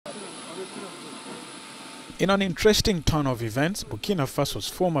In an interesting turn of events, Burkina Faso's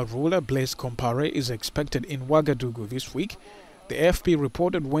former ruler Blaise Compaore is expected in Ouagadougou this week, the AFP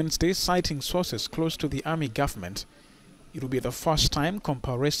reported Wednesday, citing sources close to the army government. It will be the first time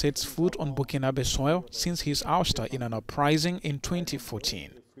Compaore sets foot on Burkinabe soil since his ouster in an uprising in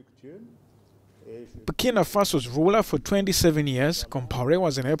 2014. Burkina Faso's ruler for 27 years, Compaore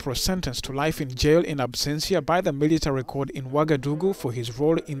was in April sentenced to life in jail in absentia by the military court in Ouagadougou for his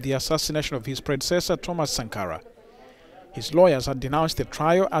role in the assassination of his predecessor Thomas Sankara. His lawyers had denounced the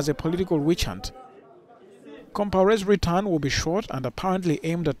trial as a political witch hunt. Compaore's return will be short and apparently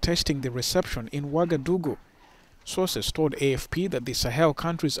aimed at testing the reception in Ouagadougou. Sources told AFP that the Sahel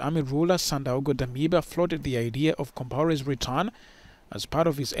country's army ruler Sandaogo Damiba floated the idea of Compaore's return as part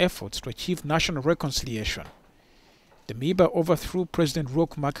of his efforts to achieve national reconciliation. Damiba overthrew President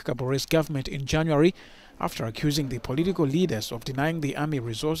Roch Marc Kabore's government in January after accusing the political leaders of denying the army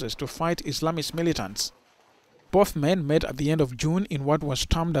resources to fight Islamist militants. Both men met at the end of June in what was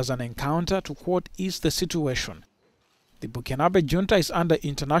termed as an encounter to, quote, ease the situation. The Burkinabe junta is under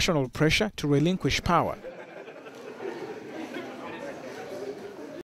international pressure to relinquish power.